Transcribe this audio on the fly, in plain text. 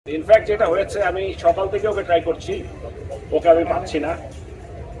In fact যেটা হয়েছে, আমি সকাল থেকে ওকে ট্রাই করছি, ওকে আমি পাচ্ছি না।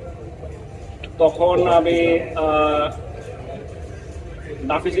 তখন আমি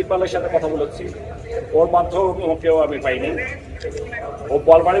নাফিস ইকবালের সাথে কথা বলেছি, ওর মাধ্যমে ওকেও আমি পাইনি। ও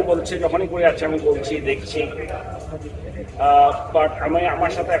বলবারই বলছে, যখনই করে যাচ্ছে আমি বলছি, দেখছি, বাট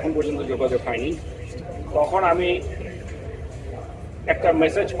আমার সাথে এখন পর্যন্ত যোগাযোগ হয়নি। তখন আমি একটা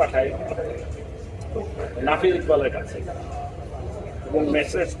মেসেজ পাঠাই নাফিস ইকবালের কাছে, এবং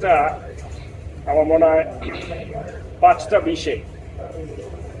মেসেজটা আমার মনে হয় 5:20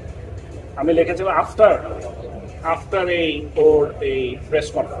 আমি লিখেছিলাম আফটার ওর এই প্রেস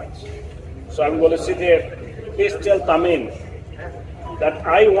কনফারেন্স। সো আমি বলেছি যে please tell Tamim that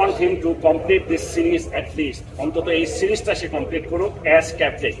I want him to complete this series at least, অন্তত এই সিরিজটা সে কমপ্লিট করুক as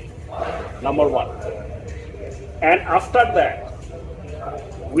captain, number 1, and after that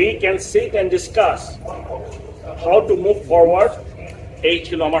we can sit and discuss how to move forward. এই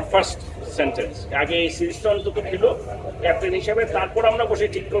ছিল আমার ফার্স্ট সেন্টেন্স। আগে এই সিরিজটা অন্তত ছিল ক্যাপ্টেন হিসেবে, তারপর আমরা বসে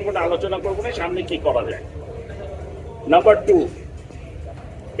ঠিক করবো না, আলোচনা করবো না সামনে কি করা যায়। Number 2,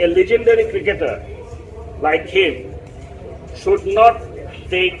 a legendary cricketer like him should not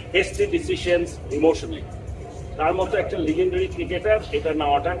take hasty decisions emotionally. তার মতো একটা লিজেন্ডারি ক্রিকেটার এটা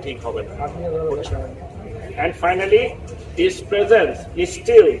নেওয়াটা ঠিক হবে না। And finally, his presence is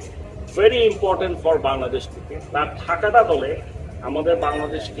still very important for Bangladesh cricket. তার থাকাটা দলে আমাদের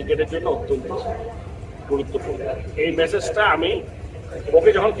বাংলাদেশ ক্রিকেটের জন্য অত্যন্ত গুরুত্বপূর্ণ। এই মেসেজটা আমি ওকে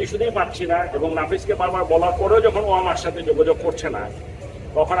যখন কিছুদিন পাচ্ছি না, এবং নাফিসকে বারবার বলার পরেও যখন ও আমার সাথে যোগাযোগ করছে না,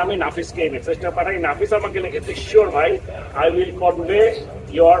 তখন আমি নাফিসকে এই মেসেজটা পাঠাই। নাফিস আমাকে লিখেছে, শিওর ভাই, I will convey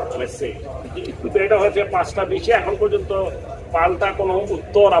your message. কিন্তু এটা হচ্ছে 5:20, এখন পর্যন্ত পাল্টা কোনো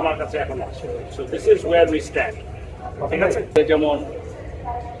উত্তর আমার কাছে এখন আসে। So this is wire we stand. ঠিক আছে, যেমন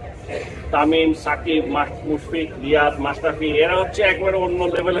তামিম, সাকিব, মুশফিক, রিয়াদ, মাশরাফি, এরা হচ্ছে একবারে অন্য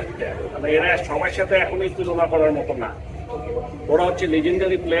লেভেলের, মানে এরা সবার সাথে এখনই তুলনা করার মতো না। ওরা হচ্ছে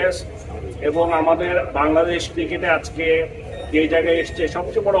লিজেন্ডারি প্লেয়ার্স, এবং আমাদের বাংলাদেশ ক্রিকেটে আজকে যে জায়গায় এসছে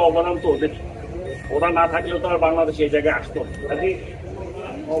সবচেয়ে বড় অবদান তো ওদের। ওরা না থাকলেও তো আর বাংলাদেশ এই জায়গায় আসতো। কাজে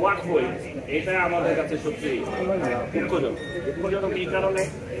অবাক হই, এটা আমাদের কাছে সত্যি দুঃখজনক। এই কারণে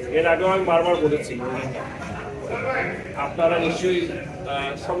এর আগেও আমি বারবার বলেছি, আপনারা নিশ্চয়ই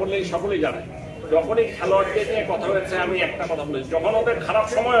সকলেই জানেন, যখনই খেলোয়াড়দের নিয়ে কথা হয়েছে আমি একটা কথা বলেছি, যখন ওদের খারাপ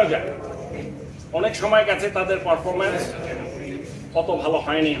সময়ও যায়, অনেক সময় গেছে তাদের পারফরমেন্স কত ভালো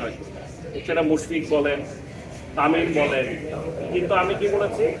হয়নি, হয়তো সেটা মুশফিক বলেন, তামিম বলেন, কিন্তু আমি কি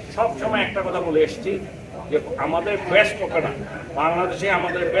বলেছি, সব সময় একটা কথা বলে এসেছি যে আমাদের বেস্ট ওপেনার বাংলাদেশে,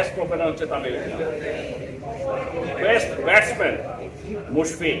 আমাদের বেস্ট ওপেনার হচ্ছে তামিম, বেস্ট ব্যাটসম্যান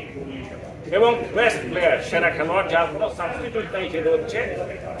মুশফিক, এবং বেস্ট প্লেয়ার, সেরা খেলোয়াড় যার কোনো সাবস্টিটিউট নাই, সেটা হচ্ছে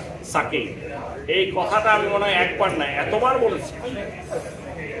সাকিব। এই কথাটা আমি মনে হয় একবার না এতবার বলেছি।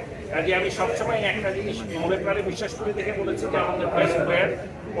 কাজে আমি সবসময় একটা জিনিস মনে প্রাণে বিশ্বাস করে দেখে বলেছি যে আমাদের বেস্ট প্লেয়ার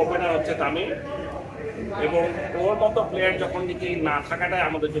ওপেনার হচ্ছে তামিম, এবং ওর মতো প্লেয়ার যখন দিকে না থাকাটাই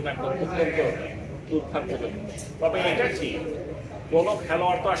আমাদের জন্য একটা অত্যন্ত দুর্ভাগ্যজনক। তবে এটা ঠিক, কোনো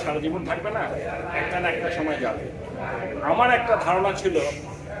খেলোয়াড় তো আর সারা জীবন থাকবে না, একটা না একটা সময় যাবে। আমার একটা ধারণা ছিল,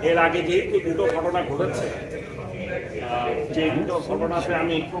 এর আগে যেহেতু দুটো ঘটনা ঘটেছে, যে দুটো ঘটনাতে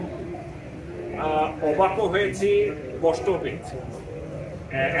আমি খুব অবাকও হয়েছি, কষ্টও পেয়েছি।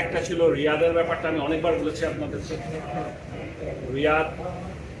 একটা ছিল রিয়াদের ব্যাপারটা, আমি অনেকবার বলেছি আপনাদেরকে। রিয়াদ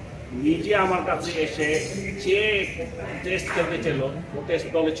নিজে আমার কাছে এসে যে টেস্ট খেলতে ছিল, ও টেস্ট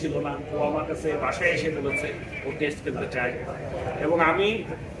দলে ছিল না, ও আমার কাছে বাসায় এসে বলেছে ও টেস্ট খেলতে চায়, এবং আমি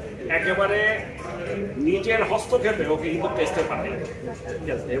একেবারে নিজের হস্তক্ষেপে ওকে কিন্তু টেস্টে পাঠাই,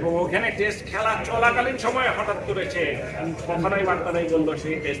 এবং ওখানে টেস্ট খেলা চলাকালীন সময় হঠাৎ করেছে কথা নাই বার্তা নাই বললো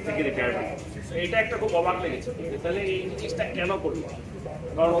সেই টেস্ট থেকে রিটায়ারমেন্ট। এটা একটা খুব অবাক লেগেছে, তাহলে এই জিনিসটা কেন করলো?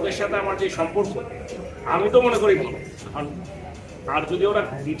 কারণ ওদের সাথে আমার যে সম্পর্ক, আমি তো মনে করি ভালো, আর যদি ওরা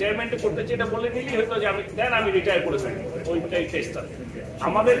রিটায়ারমেন্টে করতে চাই এটা বলে নিলেই হয়তো যে আমি রিটায়ার করে থাকি ওইটাই টেস্টটা,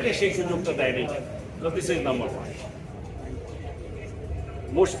 আমাদেরকে সেই সুযোগটা দেয়নি। This is number 1।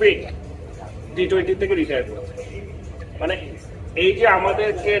 মুশফিক টি-20 থেকে রিটায়ার করেছে, মানে এই যে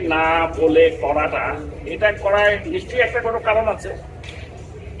আমাদেরকে না বলে করাটা, এটা করায় নিশ্চয়ই একটা কোনো কারণ আছে।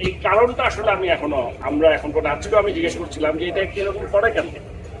 এই কারণটা আসলে আমরা এখন আজকেও আমি জিজ্ঞেস করছিলাম যে এটা কিরকম করে কেন,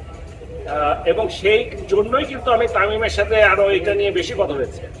 এবং সেই জন্যই কিন্তু আমি তামিমের সাথে আরো এটা নিয়ে বেশি কথা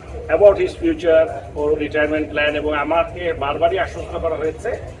হয়েছে, about his future, or retirement plan, এবং আমাকে বারবারই আশ্বস্ত করা হয়েছে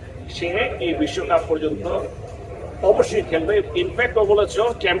সে এই বিশ্বকাপ পর্যন্ত অবশ্যই খেলবে। ইনফ্যাক্ট ও বলেছে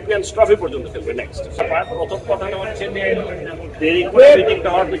চ্যাম্পিয়ন্স ট্রফি পর্যন্ত খেলবে নেক্সট। প্রথম কথাটা হচ্ছে যে দেরি করে মিটিংটা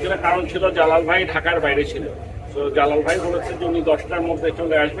হওয়ার পিছনে কারণ ছিল জালাল ভাই ঢাকার বাইরে ছিল, তো জালাল ভাই বলেছে যে উনি 10টার মধ্যে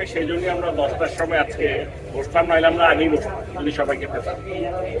চলে আসবে, সেই জন্যই আমরা 10টার সময় আজকে বসলাম, নাহলে আমরা আগেই বসলাম যদি সবাইকে পেতাম।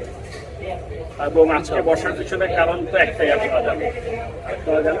 এবং আজকে বসার পিছনে কারণ তো একটাই, আপনারা জানেন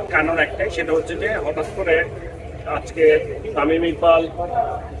কারণ একটাই, সেটা হচ্ছে যে হঠাৎ করে আজকে তামিম ইকবাল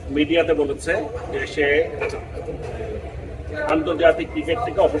মিডিয়াতে বলেছে যে সে আন্তর্জাতিক ক্রিকেট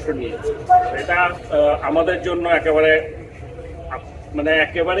থেকে অবসর নিয়েছে। এটা আমাদের জন্য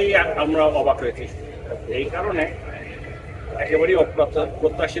একেবারেই আমরা অবাক হয়েছি। এই কারণে একেবারেই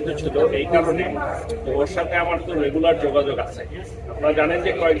অপ্রত্যাশিত ছিল। এই কারণে ওর সাথে আমার তো রেগুলার যোগাযোগ আছে। আপনারা জানেন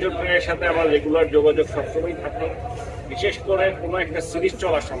যে কয়েকজন প্লেয়ারের সাথে আমার রেগুলার যোগাযোগ সবসময় থাকে, বিশেষ করে কোনো একটা সিরিজ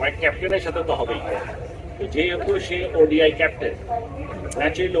চলার সময় ক্যাপ্টেনের সাথে তো হবেই। যেহেতু সে ওডিআই ক্যাপ্টেন,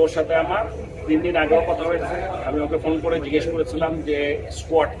 ন্যাচুরালি ওর সাথে আমার 3 দিন আগেও কথা হয়েছে। আমি ওকে ফোন করে জিজ্ঞেস করেছিলাম যে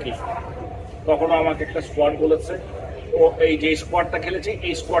স্কোয়াড কি, তখনও আমাকে একটা স্কোয়াড বলেছে। ও এই যে স্কোয়াডটা খেলেছে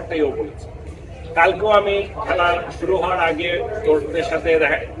এই স্কোয়াডটাই ও বলেছে। কালকেও আমি খেলা শুরু হওয়ার আগে ওদের সাথে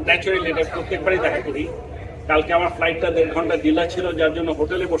ন্যাচুরালি এটা প্রত্যেকবারই দেখা করি। কালকে আমার ফ্লাইটটা 1.5 ঘন্টা ডিলে ছিল, যার জন্য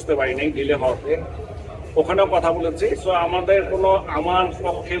হোটেলে বসতে পারি নাই ডিলে হওয়াতে, ওখানেও কথা বলেছি। সো আমাদের আমার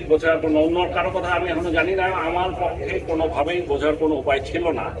পক্ষে বোঝার কোনো, অন্য কারো কথা আমি এখনো জানি না, আমার পক্ষে কোনোভাবেই বোঝার কোনো উপায় ছিল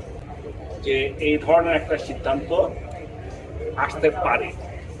না যে এই ধরনের একটা সিদ্ধান্ত আসতে পারে।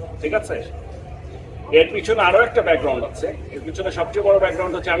 ঠিক আছে, এর পিছনে আরো একটা ব্যাকগ্রাউন্ড আছে। এর পিছনে সবচেয়ে বড়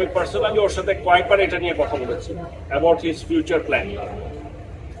ব্যাকগ্রাউন্ড হচ্ছে আমি পার্সোনালি ওর সাথে কয়েকবার এটা নিয়ে কথা বলেছি, অ্যাবাউট হিজ ফিউচার প্ল্যান।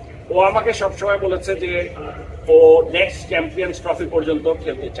 ও আমাকে সবসময় বলেছে যে ও নেক্সট চ্যাম্পিয়ন্স ট্রফি পর্যন্ত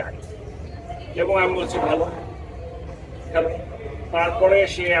খেলতে চায়, এবং আমি বলছি ভালো। তারপরে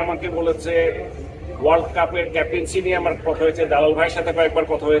সে আমাকে বলেছে ওয়ার্ল্ড কাপের ক্যাপ্টেন্সি নিয়ে আমার কথা হয়েছে, দালাল ভাইয়ের সাথে কয়েকবার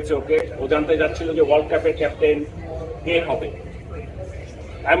কথা হয়েছে। ও জানতে যাচ্ছিল যে ওয়ার্ল্ড কাপের ক্যাপ্টেন কে হবে।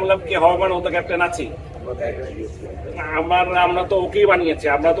 আমি বললাম কে হবে মানে, ও তো ক্যাপ্টেন আছি। আমরা তো ওকেই বানিয়েছি,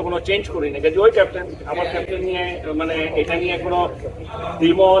 আমরা তো কোনো চেঞ্জ করিনি, যে ওই ক্যাপ্টেন। আমার ক্যাপ্টেন নিয়ে এটা নিয়ে কোনো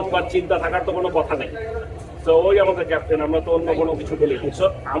দ্বিমত বা চিন্তা থাকার তো কোনো কথা নেই। তো ওই আমাদের ক্যাপ্টেন, আমরা তো অন্য কোনো কিছু বলি।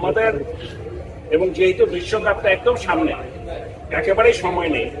 আমাদের, এবং যেহেতু বিশ্বকাপটা একদম সামনে, একেবারেই সময়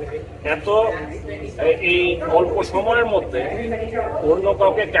নেই, এই অল্প সময়ের মধ্যে অন্য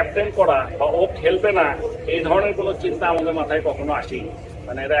কাউকে ক্যাপ্টেন করা বা ও খেলবে না, এই ধরনের কোনো চিন্তা আমাদের মাথায় কখনো আসেনি।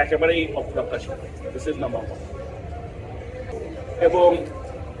 মানে এটা একেবারেই অপ্রত্যাশিত। This is number 1। এবং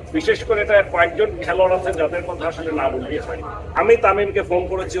বিশেষ করে এটা কয়েকজন খেলোয়াড় আছে যাদের কথা আসলে না বললেই হয়। আমি তামিমকে ফোন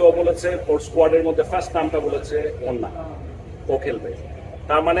করেছি, ও বলেছে ওর স্কোয়াডের মধ্যে ফার্স্ট নামটা বলেছে ওর না, ও খেলবে।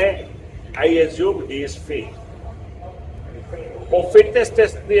 তার মানে I assume he is fit. O fitness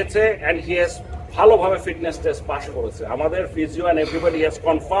test দিয়েছে and he has ভালোভাবে ফিটনেস টেস্ট পাস করেছে। আমাদের physio and everybody has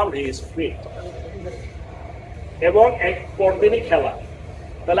confirmed he is fit. এবং পরদিনই খেলা।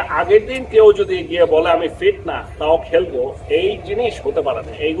 তাহলে আগের দিন কেউ যদি গিয়ে বলে আমি ফিট না তাও খেলবো, এই জিনিস হতে পারে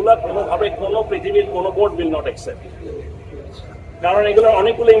না। এইগুলা কোনোভাবে কোনো পৃথিবীর কোনো বোর্ড will not accept, কারণ এগুলোর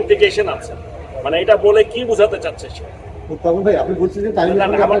অনেকগুলো ইমপ্লিকেশন আছে। মানে এটা বলে কি বোঝাতে চাচ্ছে সে? ভাই আপনি বলছেন যে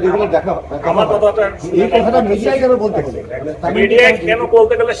আমার কথাটা এই কথাটা মিডিয়ায় কেন বলতে গেলে, মিডিয়ায় কেন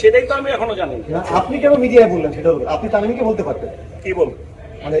বলতে গেলে সেটাই তো আমি এখনো জানি না। আপনি কেন মিডিয়ায় বললেন সেটা আপনি তামিমকে বলতে পারতেন। কি বলবো?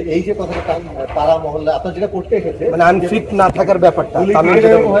 মানে এই যে কথাটা পাড়া মহল্লা আপনার যেটা করতে এসেছে, মানে আনফিট না থাকার ব্যাপারটা,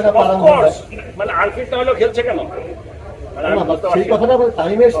 মানে আনফিট না হলেও খেলছে কেন? সেই কথাটা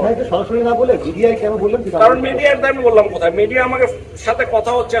তামিমের সাথে সরাসরি না বলে মিডিয়ায় কেন বললেন? কারণ মিডিয়ার আমি বললাম কোথায়, মিডিয়া আমাকে সাথে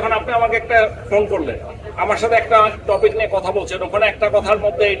কথা হচ্ছে। এখন আপনি আমাকে একটা ফোন করলেন, আমার সাথে একটা টপিক নিয়ে কথা বলছেন, ওখানে একটা কথার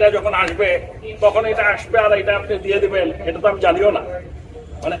মধ্যে এটা যখন আসবে তখন এটা আসবে আর এটা আপনি দিয়ে দিবেন, এটা তো আমি জানিও না।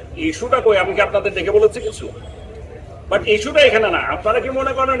 মানে ইস্যুটা কই, আমি কি আপনাদের দেখে বলেছি কিছু? বাট ইস্যুটা এখানে না। আপনারা কি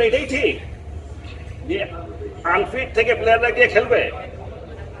মনে করেন এটাই ঠিক যে আনফিট থেকে প্লেয়াররা গিয়ে খেলবে?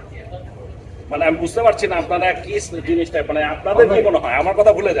 মানে আমি বুঝতে পারছি না আপনারা কি জিনিসটা, মানে আপনাদের কি মনে হয়? আমার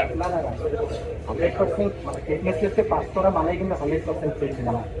কথা ভুলে যান।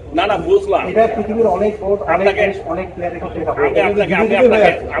 না না বুঝলাম,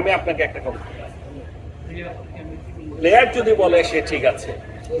 আমি আপনাকে একটা কথা, প্লেয়ার যদি বলে সে ঠিক আছে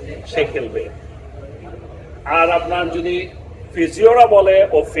সে খেলবে, আর আপনার যদি ফিজিওরা বলে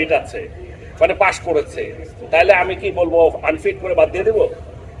ও ফিট আছে মানে পাস করেছে, তাহলে আমি কি বলবো আনফিট করে বাদ দিয়ে দেবো?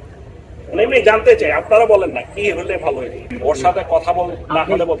 এমনি জানতে চাই, আপনারা বলেন না কি হলে ভালো হইবে। ওর সাথে কথা বল না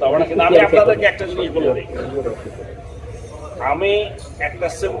হলে বলতে হবে না, কিন্তু আমি আপনাদেরকে একটা জিনিস বলে দিই। আমি একটা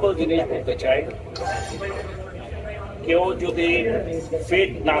সিম্পল জিনিস বলতে চাই, কেউ যদি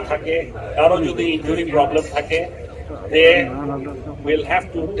ফিট না থাকে, কারো যদি ইনজুরি প্রবলেম থাকে, they will have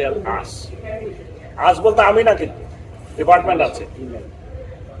to tell আস। আজ বলতে আমি না, কিন্তু ডিপার্টমেন্ট আছে,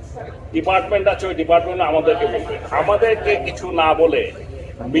 ওই ডিপার্টমেন্ট আমাদেরকে বলবে। আমাদেরকে কিছু না বলে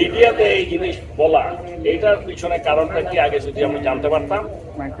মিডিয়াতে এই জিনিস বলা, এটার পিছনে কারণটা কি আগে যদি আমি জানতে পারতাম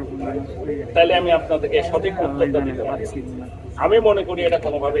তাহলে আমি আপনাদেরকে সঠিক উত্তরটা দিতে পারছি। আমি মনে করি এটা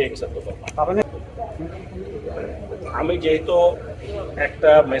কোনোভাবে অ্যাকসেপ্টেবল না। আমি যেহেতু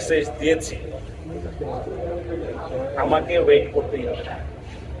একটা মেসেজ দিয়েছি, আমাকে ওয়েট করতেই হবে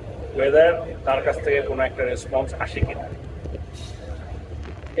ওয়েদার তার কাছ থেকে কোনো একটা রেসপন্স আসে কিনা,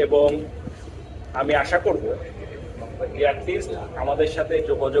 এবং আমি আশা করব যে অ্যাটলিস্ট আমাদের সাথে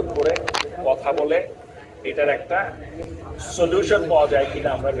যোগাযোগ করে কথা বলে এটার একটা সলিউশন পাওয়া যায় কিনা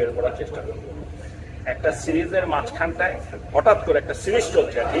আমরা বের করার চেষ্টা করব। একটা সিরিজের মাঝখানটায় হঠাৎ করে একটা সিরিজ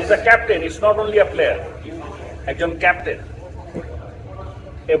চলছে, is a captain, is not only a player, একজন ক্যাপ্টেন,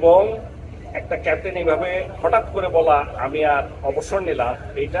 এবং একটা ক্যাপ্টেন এইভাবে হঠাৎ করে বলা আমি আর অবসর নিলাম,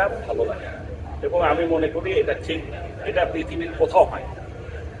 এটা ভালো লাগে এবং আমি মনে করি এটা ঠিক, এটা পৃথিবীর কোথাও হয়।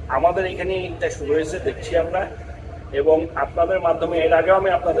 আমাদের এখানে এটা শুরু হয়েছে দেখছি আমরা, এবং আপনাদের মাধ্যমে এর আগেও আমি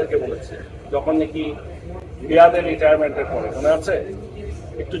আপনাদেরকে বলেছি, যখন নাকি রিয়াদের রিটায়ারমেন্টের পরে মনে আছে,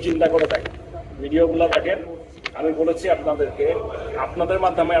 একটু চিন্তা করে দেখেন ভিডিওগুলো দেখেন, আমি বলেছি আপনাদেরকে, আপনাদের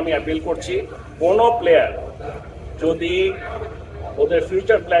মাধ্যমে আমি অ্যাপিল করছি, কোনো প্লেয়ার যদি ওদের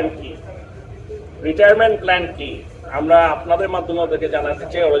ফিউচার প্ল্যান কি, রিটায়ারমেন্ট প্ল্যান কি, আমরা আপনাদের মাধ্যমে ওদেরকে জানাতে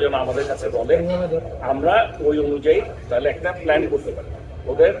চাই, ওরা যেন আমাদের কাছে বলে, আমরা ওই অনুযায়ী তাহলে একটা প্ল্যান করতে পারি।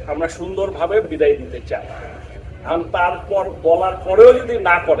 ওদের আমরা সুন্দরভাবে বিদায় দিতে চাই। এখন তারপর বলার পরেও যদি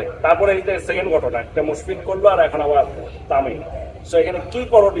না করে, তারপরে এই যে সেকেন্ড ঘটনা, একটা মুশফিক করলো আর এখন আবার তামিম, সো এখানে কি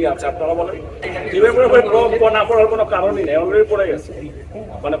করণীয় আছে আপনারা বলেন? টিমের উপরে না পড়ার কোনো কারণই নেই, অলরেডি পড়ে গেছে,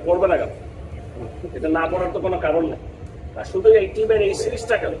 মানে পড়বে না কেন? এটা না পড়ার তো কোনো কারণ নেই। আর শুধু এই টিমের এই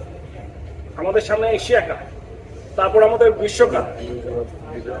সিরিজটা কেন, আমাদের সামনে এশিয়া কাপ, তারপর আমাদের বিশ্বকাপ,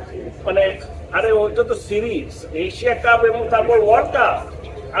 মানে আরে ওইটা তো সিরিজ, এশিয়া কাপ এবং তারপর ওয়ার্ল্ড কাপ,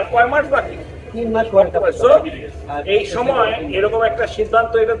 আর কয় মাস বাকি? 3 মাস ওয়ার্ল্ড কাপ। এই সময় এরকম একটা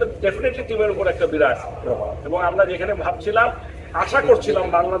সিদ্ধান্ত, এটা তো ডেফিনেটলি টিমের উপর একটা বিরাট প্রভাব। এবং আমরা যেখানে ভাবছিলাম, আশা করছিলাম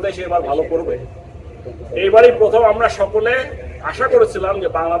বাংলাদেশ এবার ভালো করবে, এইবারই প্রথম আমরা সকলে আশা করেছিলাম যে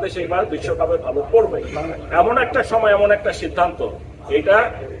বাংলাদেশ এবার বিশ্বকাপে ভালো করবে, এমন একটা সময়, এমন একটা সিদ্ধান্ত, এটা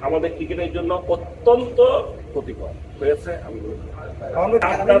আমাদের ক্রিকেটের জন্য অত্যন্ত ক্ষতিকর হয়েছে।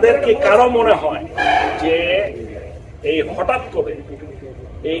 আপনাদের কি কারো মনে হয় যে এই হঠাৎ করে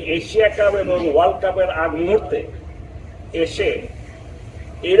এই এশিয়া কাপ এবং ওয়ার্ল্ড কাপের আগ মুহূর্তে এসে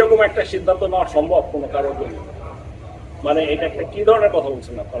এইরকম একটা সিদ্ধান্ত নেওয়া সম্ভব কোনো কারোর জন্য? মানে এটা একটা কি ধরনের কথা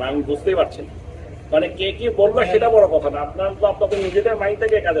বলছেন আপনারা, আমি বুঝতেই পারছি না। মানে কে কি বলবে সেটা বড় কথা না, আপনারা তো আপনাদের নিজেদের মাইন্ড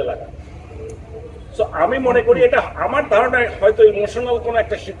থেকে কাজে লাগান। সো আমি মনে করি এটা আমার ধারণায় হয়তো ইমোশনাল কোনো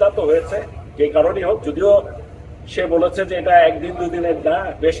একটা সিদ্ধান্ত হয়েছে, যে কারণেই হোক, যদিও সে বলেছে যে এটা একদিন দুদিনের না,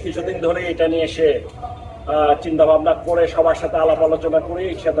 বেশ কিছুদিন ধরে এটা নিয়ে সে চিন্তা ভাবনা করে সবার সাথে আলাপ আলোচনা করে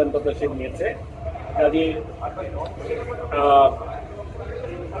এই সিদ্ধান্তটা সে নিয়েছে। কাজে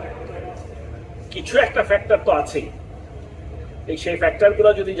কিছু একটা ফ্যাক্টর তো আছেই, সেই ফ্যাক্টরগুলো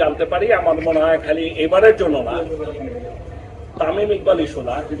যদি জানতে পারি, আমার মনে হয় খালি এবারের জন্য না, তামিম ইকবাল ইস্যু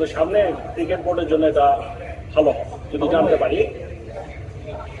না, কিন্তু সামনে ক্রিকেট বোর্ডের জন্য এটা ভালো হবে যদি জানতে পারি।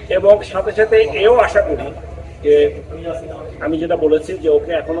 এবং সাথে সাথে এও আশা করি যে আমি যেটা বলেছি যে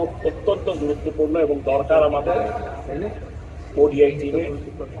ওকে এখনো অত্যন্ত গুরুত্বপূর্ণ এবং দরকার আমাদের ওডিআই টিমে,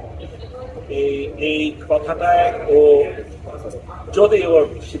 এই কথাটায় ও যদি ওর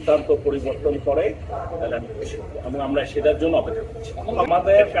সিদ্ধান্ত পরিবর্তন করে তাহলে আমরা সেটার জন্য অপেক্ষা করছি।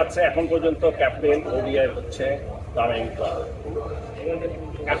 আমাদের কাছে এখন পর্যন্ত ক্যাপ্টেন ওডিআই হচ্ছে তামিম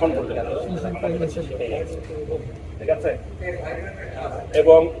এখন পর্যন্ত, ঠিক আছে।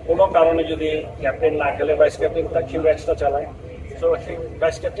 এবং কোনো কারণে যদি ক্যাপ্টেন না খেলে ভাইস ক্যাপ্টেন তার সেই ম্যাচটা চালায়, তো সেই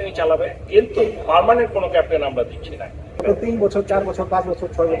ভাইস ক্যাপ্টেনই চালাবে, কিন্তু পার্মানেন্ট কোনো ক্যাপ্টেন আমরা দিচ্ছি না। 3 বছর 4 বছর 5 বছর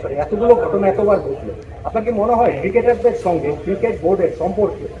 6 বছর এতগুলো ঘটনা এতবার ঘটলো, আপনাকে মনে হয় ক্রিকেটারদের সঙ্গে ক্রিকেট বোর্ডের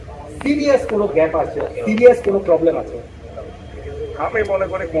সম্পর্কে সিরিয়াস কোনো গ্যাপ আছে, সিরিয়াস কোনো প্রবলেম আছে? আমি মনে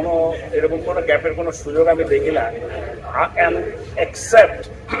করি কোনো এরকম কোনো গ্যাপের কোনো সুযোগ আমি দেখি না, অ্যান্ড এক্সেপ্ট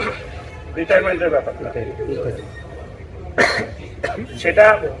রিটায়ারমেন্টের ব্যাপারটা, সেটা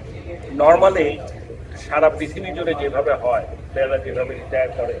নর্মালি সারা পৃথিবী জুড়ে যেভাবে হয়, প্লেয়াররা যেভাবে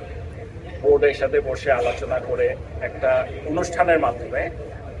রিটায়ার করে, বোর্ডের সাথে বসে আলোচনা করে একটা অনুষ্ঠানের মাধ্যমে,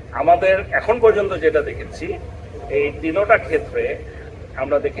 আমাদের এখন পর্যন্ত যেটা দেখেছি এই তিনোটা ক্ষেত্রে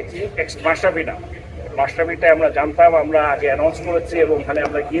আমরা দেখেছি মাস্টারবিটা আমরা জানতাম, আমরা আগে অ্যানাউন্স করেছি এবং ওখানে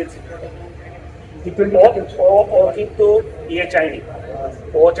আমরা গিয়েছি। ও কিন্তু চাইনি,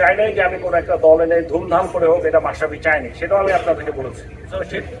 ও চায় নাই যে আমি কোনো একটা দল এনে ধুমধাম করে হোক, এটা মাস্টারবি চায়নি, সেটাও আমি আপনাদেরকে বলেছি। তো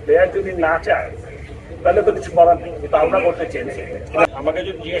সে প্লেয়ার যদি না চায় তাহলে তো কিছু করার নেই, কিন্তু আমরা করতে চেয়েছি। আমাকে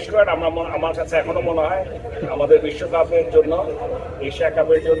যদি জিজ্ঞেস করেন, আমার কাছে এখনো মনে হয় আমাদের বিশ্বকাপের জন্য, এশিয়া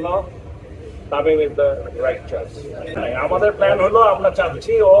কাপের জন্য Tamim is the right choice. আমাদের প্ল্যান হলো আমরা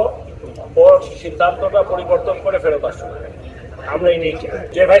চাচ্ছি ওর সিদ্ধান্তটা পরিবর্তন করে ফেরত আসবে। আমরা এই নিয়ে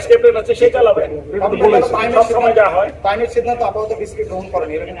যে ভাইস ক্যাপ্টেন আছে সে চালাবে, সব সময় যা হয়। তামিমের সিদ্ধান্ত আপাতত বিসিবি গ্রহণ করেন,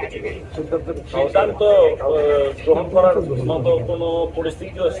 এরকম কিছু কি? সিদ্ধান্ত গ্রহণ করার মতো কোনো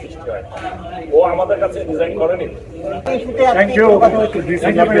পরিস্থিতিও সৃষ্টি হয়, ও আমাদের কাছে ডিজাইন করেনি।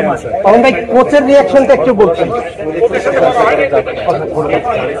 পাপন ভাই, কোচের রিয়াকশনটা একটু বলছেন। ওদের সাথে কথা হয়নি।